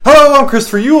Hello, I'm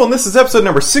Christopher Ewell, and this is episode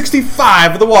number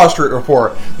 65 of the Wall Street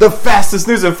Report, the fastest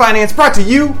news in finance brought to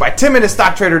you by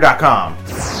 10MinuteStockTrader.com.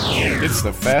 It's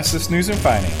the fastest news in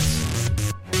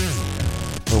finance,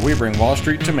 where we bring Wall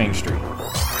Street to Main Street.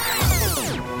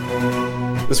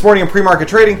 This morning in pre-market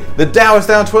trading, the Dow is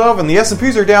down 12 and the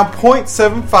S&Ps are down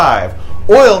 0.75.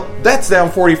 Oil, that's down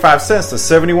 45 cents to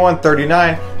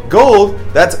 71.39. Gold,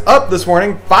 that's up this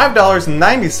morning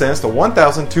 $5.90 to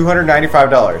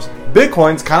 $1,295.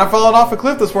 Bitcoin's kind of fallen off a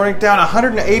cliff this morning, down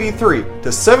 183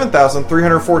 to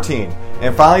 7,314.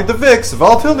 And finally, the VIX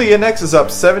Volatility Index is up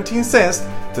 17 cents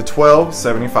to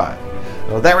 12.75.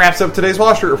 Well, that wraps up today's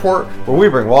Wall Street Report, where we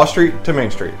bring Wall Street to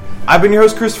Main Street. I've been your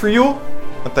host, Christopher Ewell,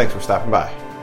 and thanks for stopping by.